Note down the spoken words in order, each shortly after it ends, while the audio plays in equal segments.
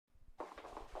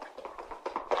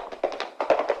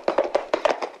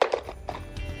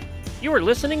You are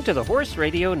listening to the Horse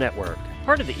Radio Network,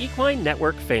 part of the Equine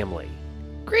Network family.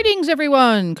 Greetings,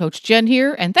 everyone. Coach Jen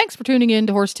here, and thanks for tuning in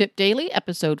to Horse Tip Daily,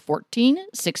 episode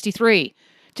 1463.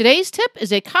 Today's tip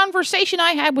is a conversation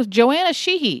I had with Johanna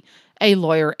Sheehe, a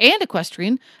lawyer and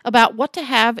equestrian, about what to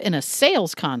have in a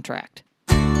sales contract.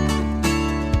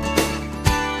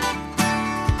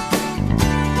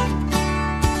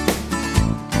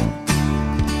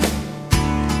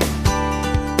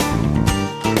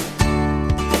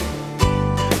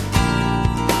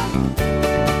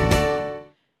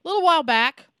 A little while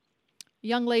back, a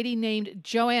young lady named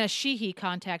Johanna Sheehe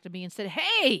contacted me and said,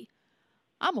 "Hey,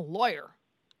 I'm a lawyer.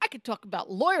 I could talk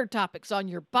about lawyer topics on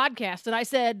your podcast." And I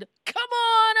said, "Come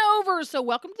on over." So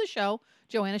welcome to the show,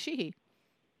 Johanna Sheehe.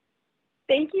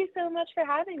 Thank you so much for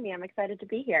having me. I'm excited to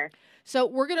be here. So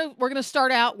we're gonna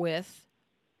start out with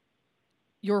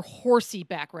your horsey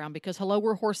background because, hello,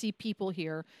 we're horsey people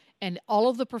here. And all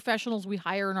of the professionals we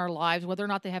hire in our lives, whether or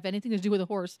not they have anything to do with a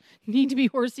horse, need to be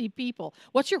horsey people.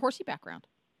 What's your horsey background?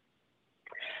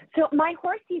 So my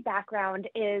horsey background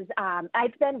is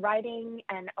I've been riding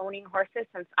and owning horses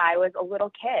since I was a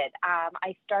little kid.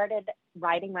 I started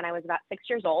riding when I was about 6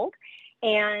 years old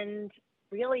and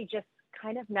really just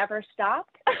kind of never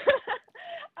stopped.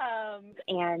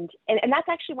 And that's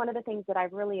actually one of the things that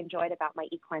I've really enjoyed about my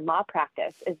equine law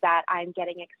practice is that I'm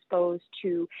getting exposed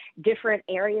to different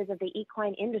areas of the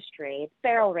equine industry,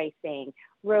 barrel racing,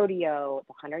 rodeo,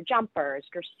 the hunter jumpers,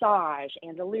 dressage,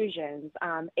 and illusions.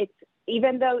 It's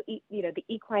even though the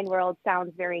equine world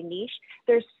sounds very niche,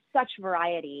 there's such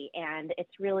variety, and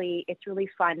it's really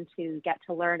fun to get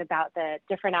to learn about the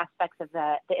different aspects of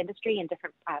the industry and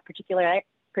different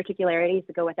particularities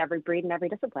that go with every breed and every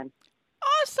discipline.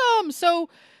 Awesome. So,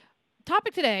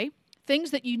 topic today,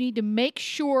 things that you need to make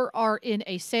sure are in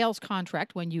a sales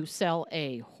contract when you sell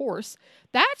a horse.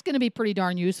 That's going to be pretty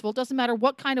darn useful. It doesn't matter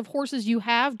what kind of horses you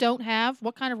have, don't have,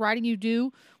 what kind of riding you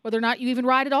do, whether or not you even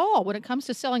ride at all. When it comes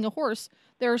to selling a horse,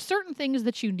 there are certain things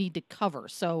that you need to cover.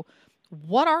 So,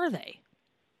 what are they?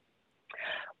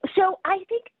 So, I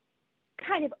think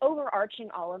kind of overarching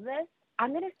all of this,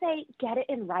 I'm going to say get it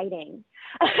in writing.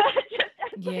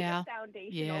 Yeah.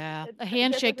 Foundational. A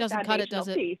handshake doesn't cut it, does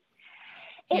it? Piece.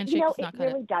 Handshake does not cut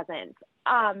really doesn't.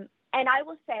 And I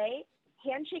will say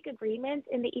handshake agreements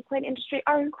in the equine industry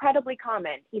are incredibly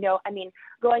common.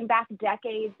 Going back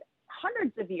decades,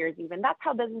 hundreds of years even, that's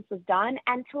how business was done.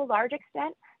 And to a large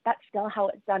extent, that's still how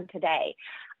it's done today.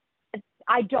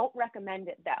 I don't recommend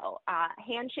it, though.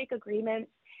 Handshake agreements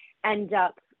end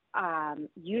up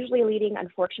usually leading,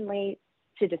 unfortunately,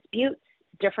 to disputes,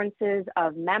 differences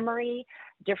of memory,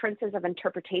 differences of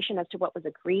interpretation as to what was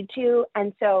agreed to.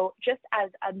 And so just as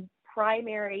a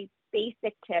primary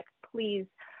basic tip, please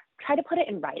try to put it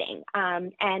in writing.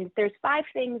 And there's 5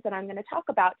 things that I'm going to talk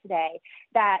about today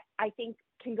that I think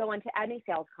can go into any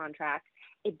sales contract.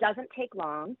 It doesn't take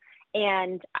long.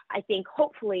 And I think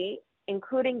hopefully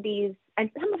including these, and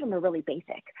some of them are really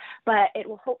basic, but it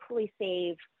will hopefully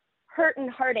save hurt and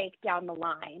heartache down the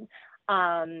line.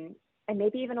 And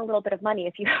maybe even a little bit of money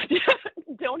if you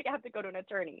don't have to go to an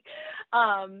attorney.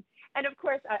 And of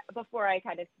course, before I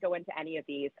kind of go into any of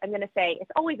these, I'm going to say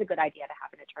it's always a good idea to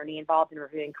have an attorney involved in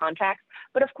reviewing contracts.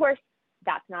 But of course,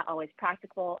 that's not always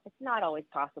practical. It's not always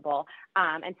possible.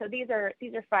 And so these are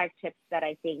 5 tips that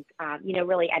I think,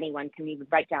 really anyone can even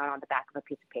write down on the back of a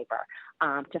piece of paper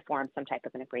to form some type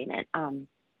of an agreement.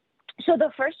 So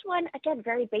the first one, again,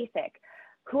 very basic.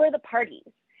 Who are the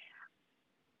parties?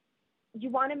 You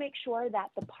want to make sure that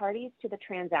the parties to the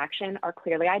transaction are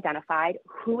clearly identified.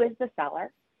 Who is the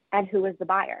seller and who is the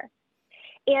buyer?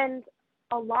 And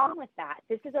along with that,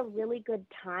 this is a really good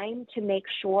time to make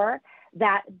sure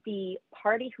that the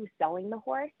party who's selling the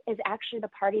horse is actually the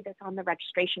party that's on the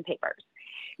registration papers.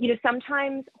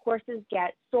 Sometimes horses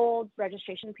get sold,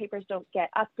 registration papers don't get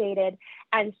updated.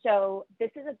 And so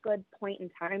this is a good point in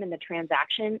time in the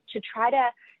transaction to try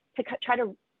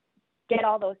to get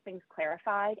all those things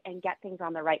clarified and get things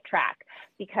on the right track,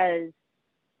 because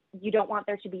you don't want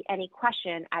there to be any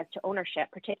question as to ownership.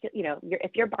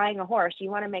 If you're buying a horse, you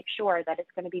want to make sure that it's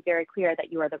going to be very clear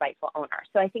that you are the rightful owner.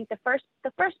 So I think the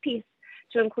first piece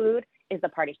to include is the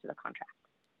parties to the contract.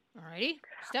 All righty.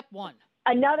 Step 1.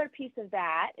 Another piece of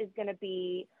that is going to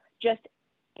be just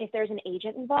if there's an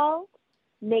agent involved,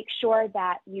 make sure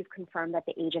that you've confirmed that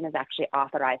the agent is actually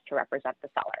authorized to represent the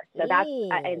seller. So that's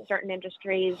in certain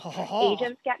industries,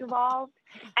 agents get involved.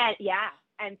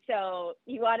 And so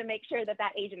you want to make sure that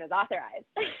agent is authorized.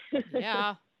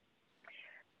 Yeah.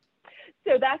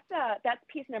 So that's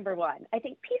piece number 1. I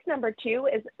think piece number 2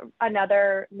 is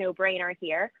another no-brainer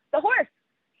here. The horse.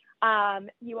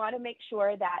 You want to make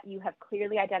sure that you have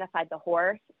clearly identified the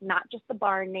horse, not just the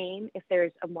barn name. If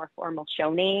there's a more formal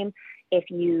show name, if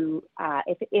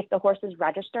the horse is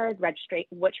registered,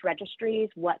 which registries,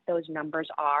 what those numbers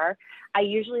are. I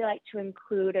usually like to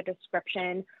include a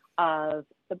description of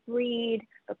the breed,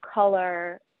 the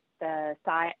color, the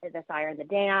sire and the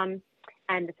dam,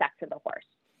 and the sex of the horse.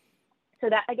 So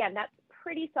that, again, that's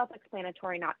pretty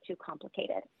self-explanatory, not too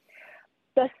complicated.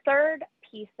 The third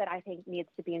piece that I think needs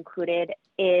to be included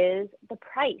is the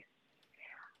price.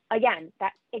 Again,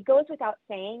 that it goes without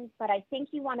saying, but I think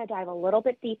you want to dive a little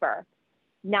bit deeper,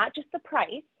 not just the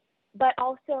price, but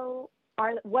also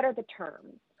what are the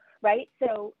terms, right?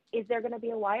 So is there going to be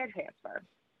a wire transfer?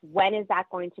 When is that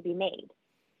going to be made?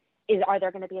 Are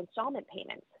there going to be installment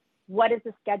payments? What is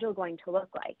the schedule going to look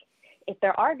like? If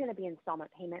there are going to be installment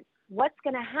payments, what's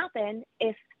going to happen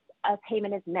if a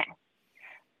payment is missed?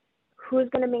 Who's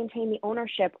going to maintain the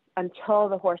ownership until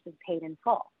the horse is paid in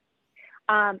full?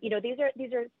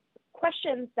 These are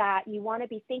questions that you want to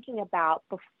be thinking about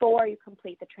before you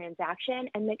complete the transaction,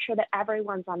 and make sure that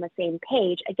everyone's on the same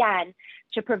page. Again,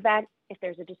 to prevent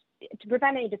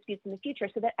any disputes in the future,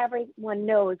 so that everyone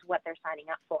knows what they're signing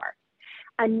up for.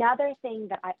 Another thing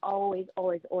that I always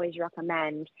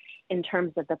recommend in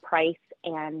terms of the price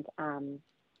and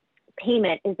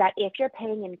payment is that if you're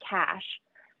paying in cash,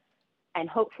 and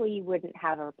hopefully you wouldn't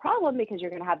have a problem because you're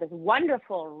going to have this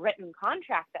wonderful written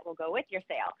contract that will go with your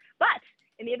sale. But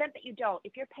in the event that you don't,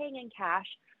 if you're paying in cash,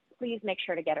 please make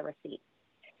sure to get a receipt.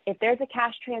 If there's a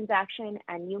cash transaction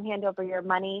and you hand over your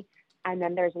money, and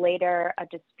then there's later a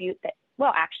dispute that,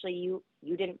 well, actually you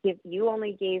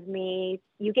gave me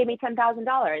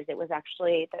 $10,000. It was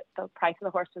actually the price of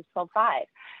the horse was $12,500.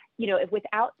 If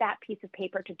without that piece of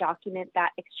paper to document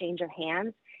that exchange of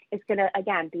hands, it's going to,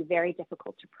 again, be very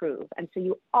difficult to prove. And so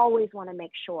you always want to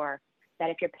make sure that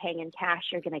if you're paying in cash,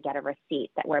 you're going to get a receipt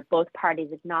where both parties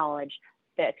acknowledge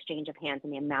the exchange of hands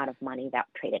and the amount of money that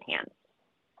traded hands.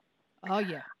 Oh,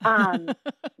 yeah. No,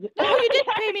 you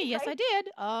didn't pay me. Yes, I did.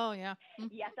 Oh, yeah.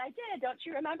 Yes, I did. Don't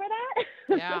you remember that?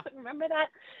 Yeah. Remember that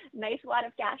nice wad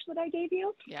of cash that I gave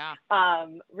you? Yeah.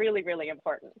 Really, really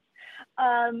important.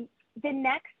 The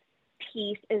next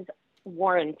piece is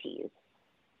warranties.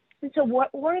 And so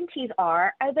what warranties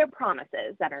are they're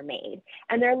promises that are made,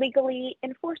 and they're legally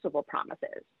enforceable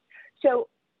promises. So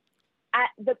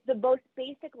at the most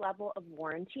basic level of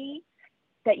warranty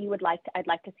that I'd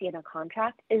like to see in a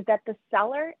contract is that the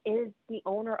seller is the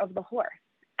owner of the horse,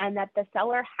 and that the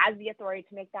seller has the authority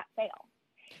to make that sale.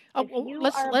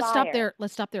 Let's stop there.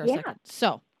 Let's stop there a second.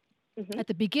 So at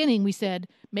the beginning, we said,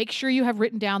 make sure you have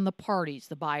written down the parties,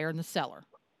 the buyer and the seller.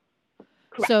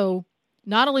 Correct. So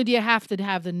not only do you have to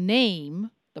have the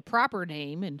name, the proper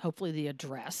name, and hopefully the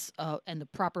address and the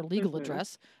proper legal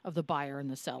address of the buyer and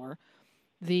the seller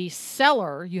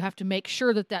you have to make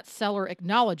sure that seller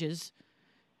acknowledges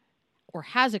or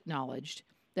has acknowledged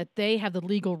that they have the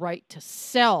legal right to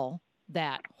sell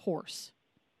that horse.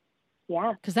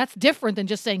 Yeah. Because that's different than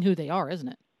just saying who they are, isn't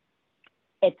it?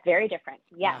 It's very different.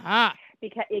 Yeah. Uh-huh.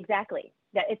 Because exactly.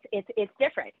 That it's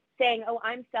different. Saying, "Oh,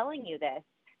 I'm selling you this."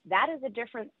 That's a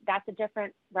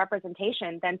different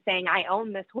representation than saying, "I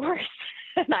own this horse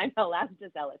and I'm allowed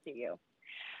to sell it to you."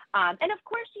 And of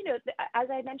course, as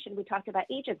I mentioned, we talked about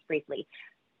agents briefly.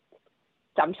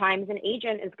 Sometimes an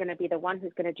agent is going to be the one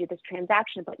who's going to do this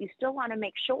transaction, but you still want to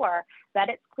make sure that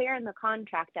it's clear in the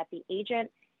contract that the agent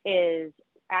is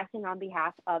acting on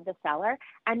behalf of the seller,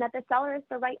 and that the seller is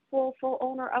the rightful full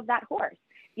owner of that horse.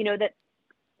 That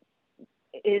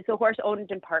is the horse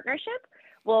owned in partnership.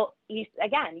 Well, you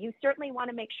certainly want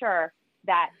to make sure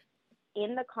that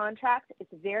in the contract,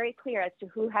 it's very clear as to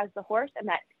who has the horse and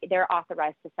that they're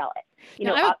authorized to sell it.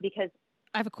 Because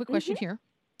I have a quick question here,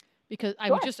 because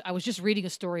I was just reading a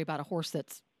story about a horse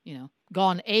that's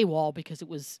gone AWOL because it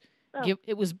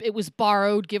was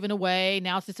borrowed, given away,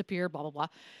 now it's disappeared, blah blah blah.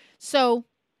 So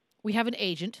we have an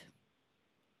agent.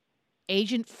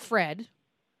 Agent Fred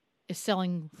is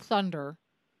selling Thunder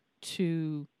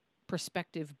to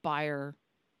prospective buyer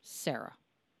Sarah.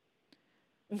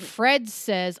 Fred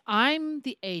says, "I'm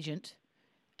the agent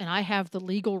and I have the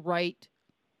legal right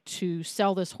to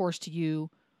sell this horse to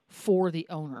you for the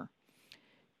owner."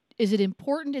 Is it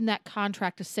important in that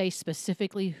contract to say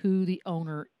specifically who the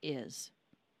owner is?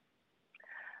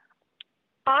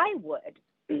 I would.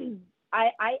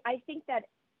 I think that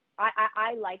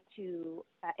I like to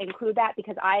include that,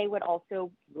 because I would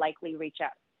also likely reach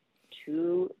out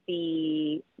to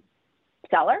the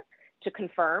seller to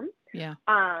confirm Yeah.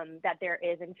 that there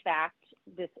is, in fact,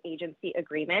 this agency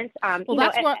agreement. Well,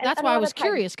 that's why I was times,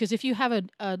 curious, because if you have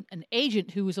an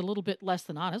agent who is a little bit less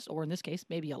than honest, or in this case,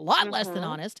 maybe a lot less than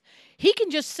honest, he can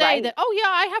just say Right. that, oh, yeah,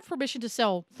 I have permission to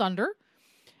sell Thunder.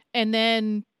 And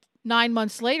then 9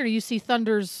 months later, you see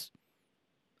Thunder's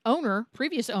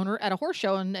previous owner at a horse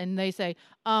show, and they say,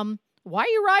 why are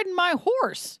you riding my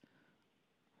horse?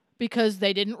 Because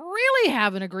they didn't really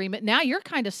have an agreement. Now you're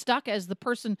kind of stuck as the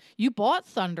person you bought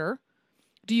Thunder.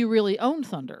 Do you really own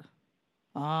Thunder?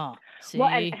 Ah, see. Well,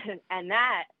 and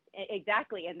that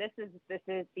exactly. And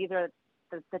these are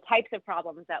the types of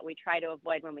problems that we try to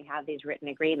avoid when we have these written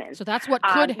agreements. So that's what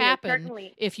could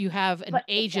happen if you have an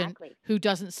agent exactly. who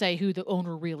doesn't say who the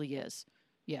owner really is.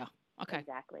 Yeah. Okay.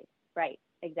 Exactly. Right.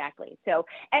 Exactly. So,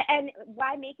 and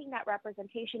why making that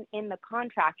representation in the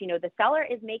contract, the seller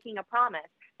is making a promise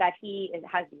that he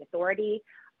has the authority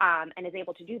and is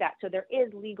able to do that. So there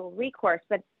is legal recourse,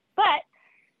 but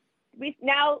we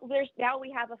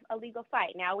have a legal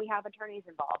fight. Now we have attorneys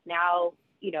involved. Now,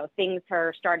 things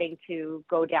are starting to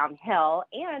go downhill,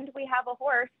 and we have a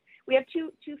horse. We have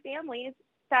two families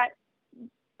that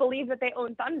believe that they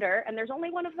own Thunder, and there's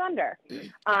only one of Thunder.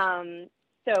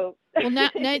 So well,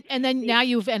 now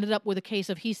you've ended up with a case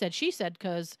of he said, she said,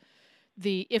 because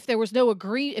if there was no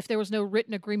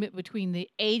written agreement between the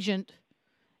agent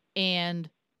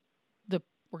and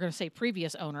we're going to say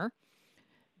previous owner,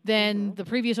 then the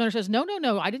previous owner says, no,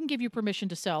 I didn't give you permission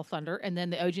to sell Thunder. And then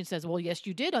the agent says, well, yes,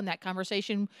 you did on that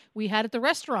conversation we had at the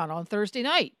restaurant on Thursday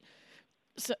night.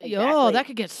 So, exactly. That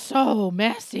could get so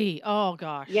messy. Oh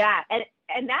gosh. Yeah.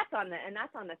 And that's on the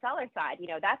seller side.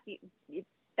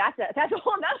 That's a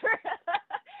whole nother,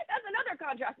 that's another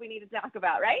contract we need to talk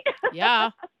about, right?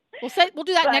 Yeah. We'll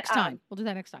do that next time. We'll do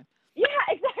that next time. Yeah,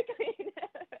 exactly.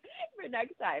 For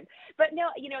next time. But no,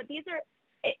 these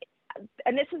are,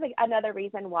 and this is another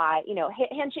reason why,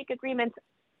 handshake agreements,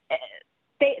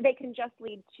 they can just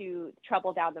lead to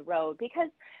trouble down the road because,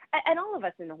 and all of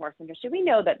us in the horse industry, we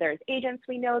know that there's agents,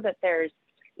 we know that there's,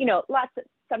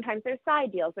 sometimes there's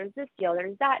side deals, there's this deal,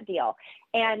 there's that deal.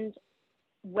 And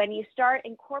when you start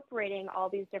incorporating all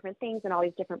these different things and all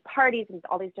these different parties and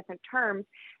all these different terms,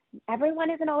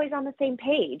 everyone isn't always on the same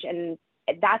page. And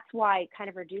that's why kind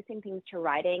of reducing things to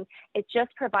writing, it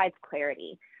just provides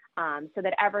clarity so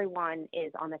that everyone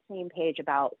is on the same page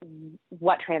about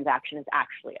what transaction is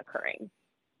actually occurring.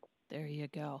 There you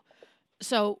go.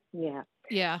 So,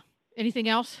 yeah. Anything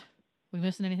else? We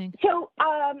missing anything? So,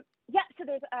 so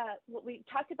there's what we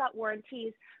talked about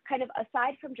warranties, kind of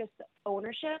aside from just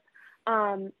ownership.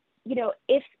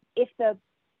 If the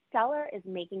seller is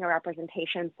making a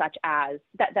representation such as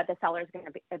that the seller is going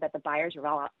to be, that the buyer's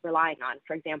relying on,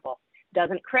 for example,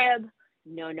 doesn't crib,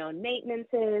 no known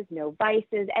maintenances, no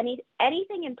vices,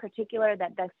 anything in particular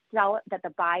that the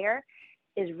buyer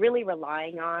is really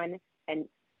relying on and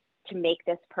to make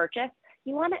this purchase,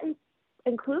 you want to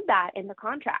include that in the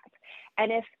contract.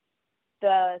 And if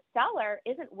the seller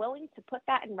isn't willing to put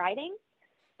that in writing,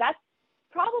 that's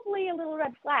probably a little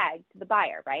red flag to the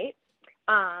buyer, right?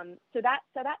 So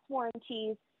that's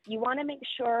warranties. You want to make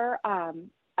sure,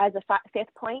 as a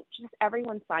fifth point, just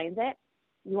everyone signs it.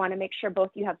 You want to make sure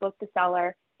you have both the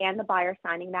seller and the buyer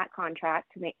signing that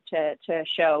contract to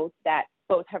show that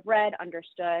both have read,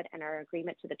 understood, and are in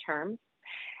agreement to the terms.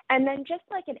 And then just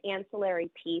like an ancillary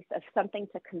piece of something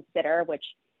to consider, which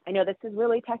I know this is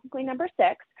really technically number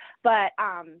 6, but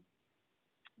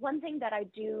one thing that I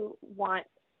do want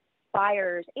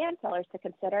buyers and sellers to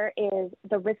consider is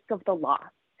the risk of the loss.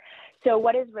 So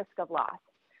what is risk of loss?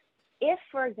 If,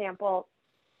 for example,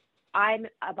 I'm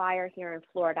a buyer here in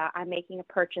Florida, I'm making a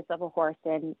purchase of a horse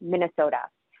in Minnesota.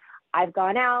 I've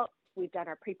gone out, we've done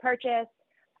our pre-purchase,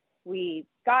 we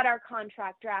got our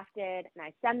contract drafted, and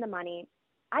I send the money.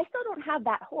 I still don't have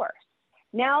that horse.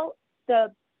 Now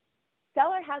the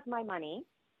seller has my money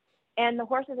and the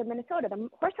horse is in Minnesota. The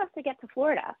horse has to get to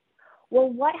Florida. Well,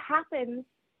 what happens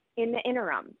in the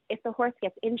interim? If the horse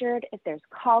gets injured, if there's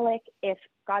colic, if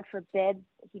God forbid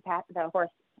the horse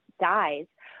dies,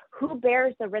 who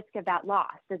bears the risk of that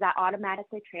loss? Does that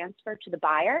automatically transfer to the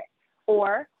buyer,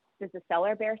 or does the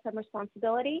seller bear some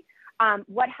responsibility?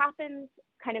 What happens,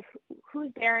 kind of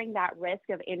who's bearing that risk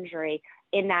of injury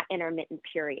in that intermittent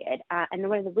period? And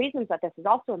one of the reasons that this is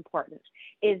also important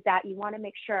is that you want to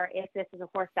make sure if this is a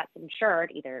horse that's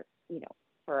insured, either,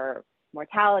 for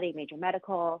mortality, major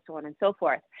medical, so on and so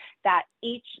forth, that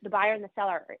the buyer and the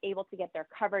seller are able to get their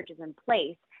coverages in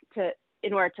place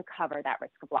in order to cover that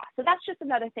risk of loss. So that's just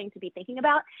another thing to be thinking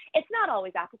about. It's not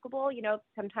always applicable.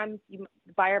 Sometimes the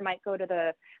buyer might go to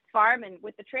the farm and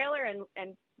with the trailer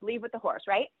and leave with the horse,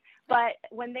 right?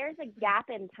 But when there's a gap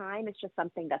in time, it's just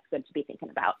something that's good to be thinking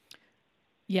about.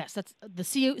 Yes, that's the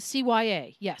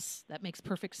CYA. Yes, that makes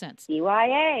perfect sense.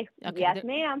 CYA. Okay, yes,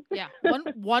 ma'am. Yeah.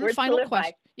 One final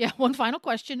question. Yeah, one final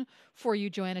question for you,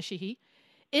 Johanna Sheehe.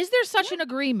 Is there such an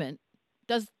agreement?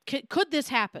 Could this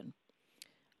happen?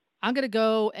 I'm going to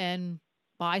go and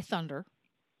buy Thunder.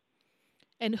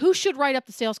 And who should write up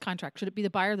the sales contract? Should it be the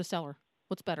buyer or the seller?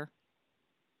 What's better?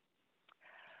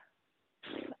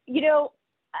 You know,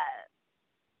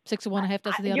 6 of one, a half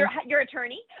dozen of the other. Your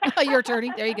attorney. Your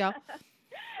attorney. There you go.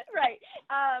 Right.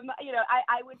 You know,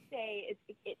 I would say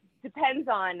it depends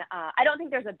on. I don't think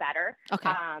there's a better. Okay.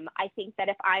 I think that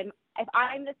if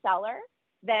I'm the seller,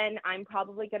 then I'm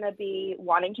probably going to be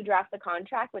wanting to draft the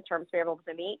contract with terms favorable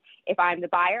to me. If I'm the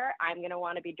buyer, I'm going to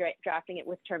want to be drafting it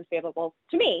with terms favorable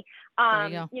to me. There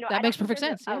you go. You know, that makes perfect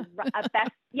sense. I don't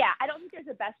think there's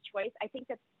a best choice. I think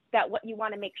that what you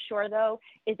want to make sure, though,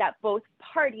 is that both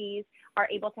parties are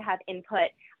able to have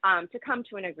input to come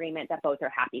to an agreement that both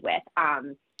are happy with.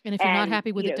 And if you're not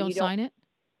happy with it, don't sign it?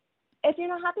 If you're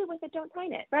not happy with it, don't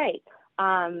sign it. Right.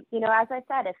 You know, as I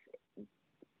said,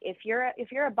 if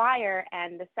you're a buyer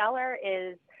and the seller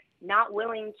is not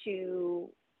willing to,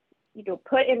 you know,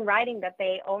 put in writing that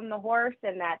they own the horse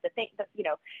and that you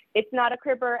know, it's not a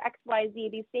crib or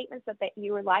XYZ, these statements that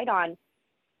you relied on,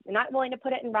 you're not willing to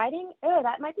put it in writing,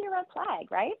 that might be a red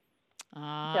flag, right?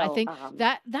 I think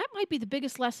that might be the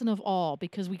biggest lesson of all,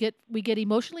 because we get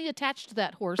emotionally attached to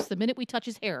that horse the minute we touch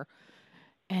his hair.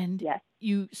 And yes.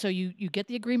 you get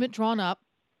the agreement drawn up,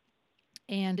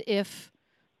 and if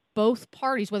both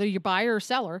parties, whether you're buyer or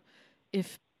seller,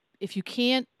 if you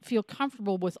can't feel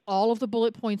comfortable with all of the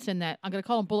bullet points in that, I'm going to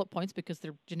call them bullet points because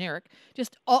they're generic,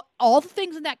 just all the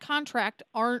things in that contract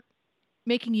aren't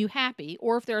making you happy,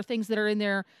 or if there are things that are in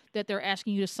there that they're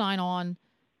asking you to sign on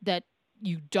that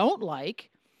you don't like,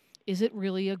 is it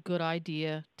really a good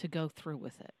idea to go through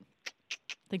with it?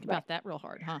 Think about that real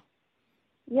hard, huh?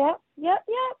 Yep.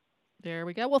 There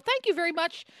we go. Well, thank you very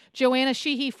much, Johanna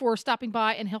Sheehe, for stopping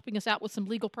by and helping us out with some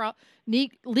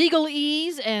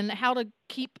legalese and how to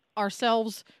keep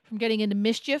ourselves from getting into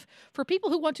mischief. For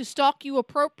people who want to stalk you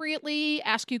appropriately,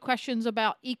 ask you questions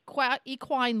about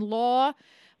equine law,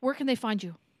 where can they find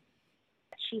you?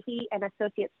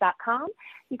 SheeheandAssociates.com.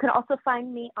 You can also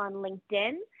find me on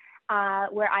LinkedIn,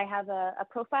 where I have a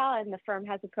profile, and the firm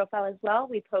has a profile as well.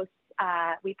 We post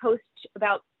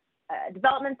about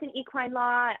developments in equine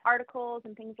law, articles,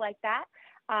 and things like that.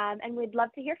 And we'd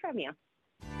love to hear from you.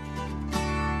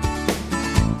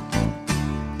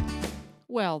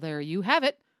 Well, there you have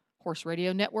it. Horse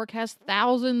Radio Network has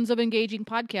thousands of engaging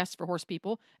podcasts for horse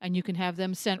people, and you can have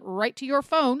them sent right to your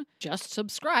phone. Just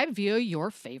subscribe via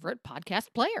your favorite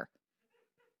podcast player.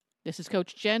 This is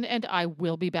Coach Jen, and I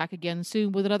will be back again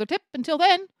soon with another tip. Until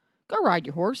then, go ride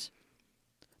your horse.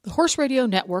 The Horse Radio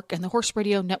Network and the Horse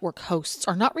Radio Network hosts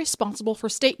are not responsible for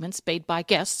statements made by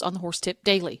guests on the Horse Tip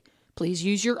Daily. Please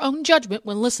use your own judgment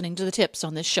when listening to the tips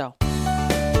on this show.